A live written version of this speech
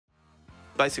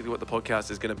basically what the podcast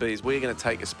is going to be is we're going to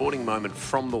take a sporting moment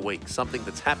from the week, something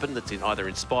that's happened that's either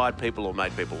inspired people or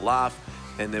made people laugh,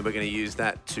 and then we're going to use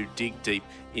that to dig deep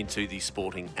into the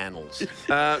sporting annals.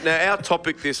 Now, our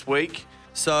topic this week...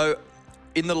 So,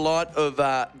 in the light of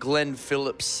Glenn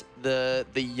Phillips, the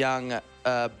young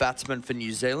batsman for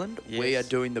New Zealand, we are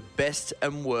doing the best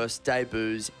and worst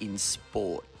debuts in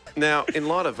sport. Now, in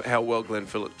light of how well Glenn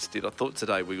Phillips did, I thought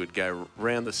today we would go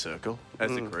round the circle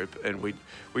as a group, and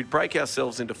we'd break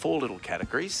ourselves into 4 little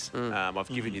categories. I've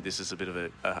given you this as a bit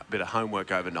of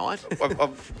homework overnight.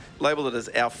 I've labelled it as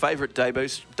our favourite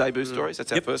debut stories.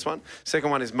 That's our first one. Second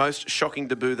one is most shocking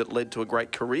debut that led to a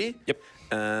great career.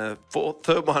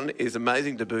 Third one is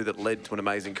amazing debut that led to an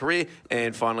amazing career,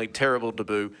 and finally terrible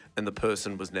debut and the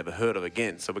person was never heard of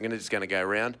again. So we're just going to go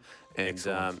around and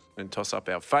toss up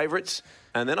our favourites,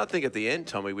 and then I think at the end,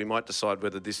 Tommy, we might decide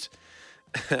whether this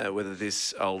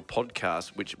old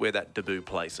podcast where that debut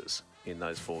places in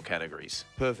those 4 categories.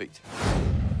 Perfect.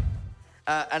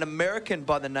 An American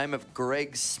by the name of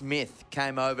Greg Smith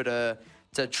came over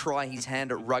to try his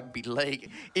hand at rugby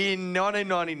league. In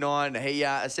 1999, he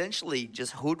essentially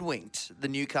just hoodwinked the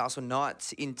Newcastle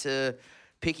Knights into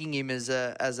picking him as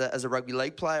a rugby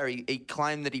league player. He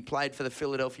claimed that he played for the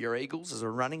Philadelphia Eagles as a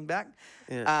running back.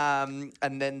 Yeah.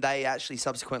 And then they actually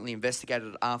subsequently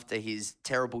investigated after his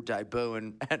terrible debut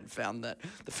and found that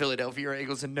the Philadelphia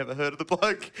Eagles had never heard of the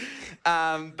bloke.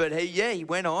 But he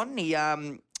went on.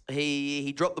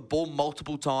 He dropped the ball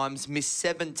multiple times, missed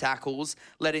 7 tackles,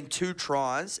 let in 2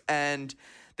 tries, and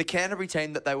the Canterbury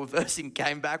team that they were versing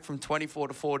came back from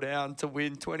 24-4 down to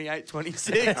win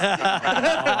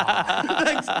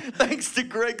 28-26. Thanks to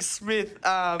Greg Smith.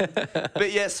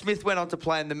 But yeah, Smith went on to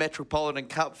play in the Metropolitan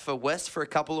Cup for West for a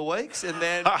couple of weeks, and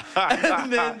then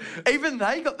even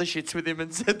they got the shits with him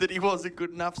and said that he wasn't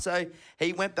good enough. So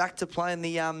he went back to play in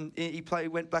the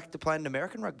went back to play in an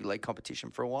American rugby league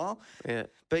competition for a while. Yeah.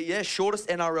 But yeah, shortest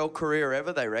NRL career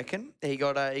ever, they reckon. He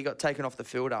got taken off the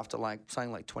field after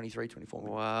something like 23, 24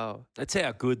 minutes. Wow. That's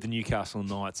how good the Newcastle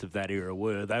Knights of that era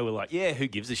were. They were like, yeah, who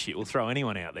gives a shit? We'll throw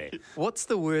anyone out there. What's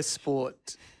the worst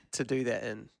sport to do that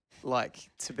in?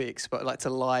 To be exposed, to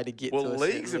lie to get to a certain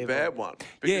league's a bad one.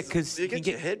 Because you get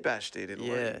your head bashed in league.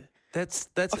 Yeah. That's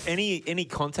any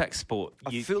contact sport.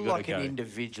 I feel like an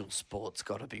individual sport's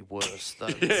got to be worse, though.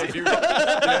 You're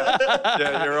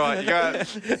right. You go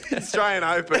Australian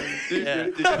Open.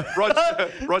 You get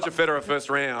Roger Federer first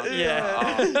round.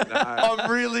 Yeah. Oh, no.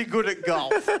 I'm really good at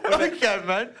golf. Okay,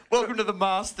 mate. Welcome to the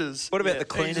Masters. What about the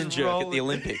clean and jerk at the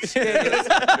Olympics?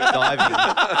 Diving.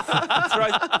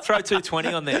 throw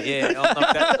 220 on there. Yeah, I'll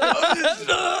knock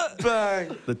that.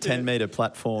 Bang. The 10-metre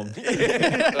platform.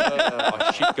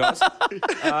 Oh, shit, guys.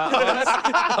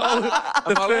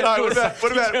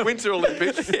 What about Winter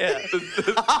Olympics? Yeah.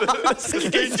 The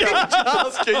ski jump.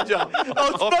 Ski jump. Oh,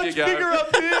 it's much bigger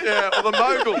up here. Yeah, or the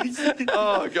moguls.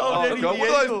 Oh, God. What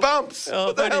are those bumps?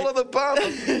 What the hell are the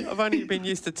bumps? I've only been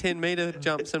used to 10-metre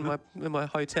jumps in my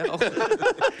hotel.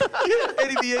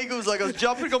 Eddie the Eagles, I was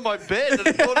jumping on my bed and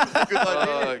I thought it was a good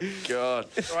idea. Oh, God.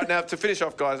 All right, now, to finish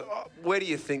off, guys, where do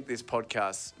you think this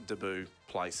podcast's debut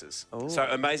places? So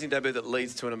amazing debut that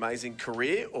leads to an amazing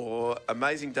career, or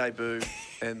amazing debut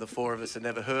and the 4 of us are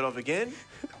never heard of again?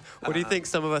 What do you think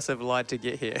some of us have lied to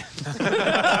get here?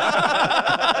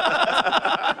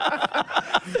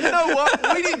 You know what?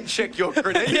 We didn't check your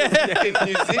credentials in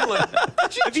New Zealand.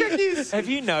 Did you check his? Have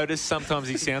you noticed sometimes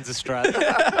he sounds Australian?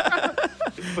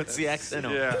 Puts the accent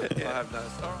on. Yeah, I have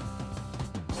noticed. All right.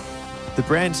 The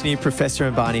brand new Professor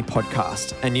and Barney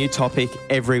podcast, a new topic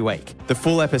every week. The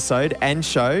full episode and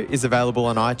show is available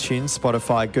on iTunes,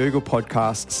 Spotify, Google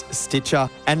Podcasts, Stitcher,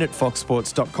 and at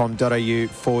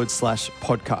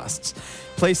foxsports.com.au/podcasts.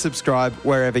 Please subscribe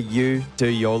wherever you do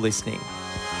your listening.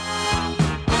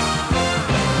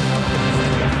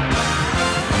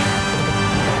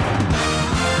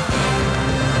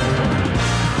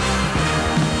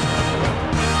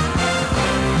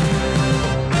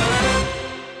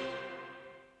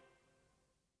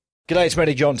 G'day, it's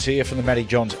Matty Johns here from the Matty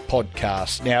Johns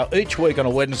podcast. Now, each week on a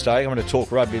Wednesday, I'm going to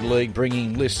talk rugby league,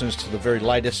 bringing listeners to the very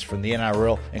latest from the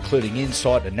NRL, including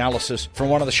insight, analysis from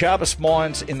one of the sharpest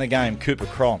minds in the game, Cooper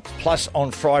Cronk. Plus,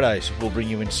 on Fridays, we'll bring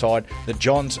you inside the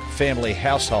Johns family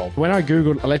household. When I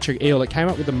Googled electric eel, it came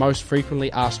up with the most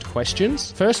frequently asked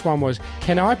questions. First one was,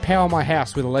 can I power my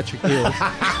house with electric eels?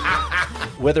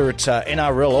 Whether it's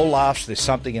NRL or laughs, there's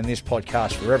something in this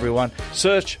podcast for everyone.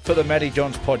 Search for the Matty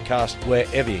Johns podcast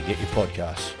wherever you get your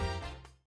podcasts.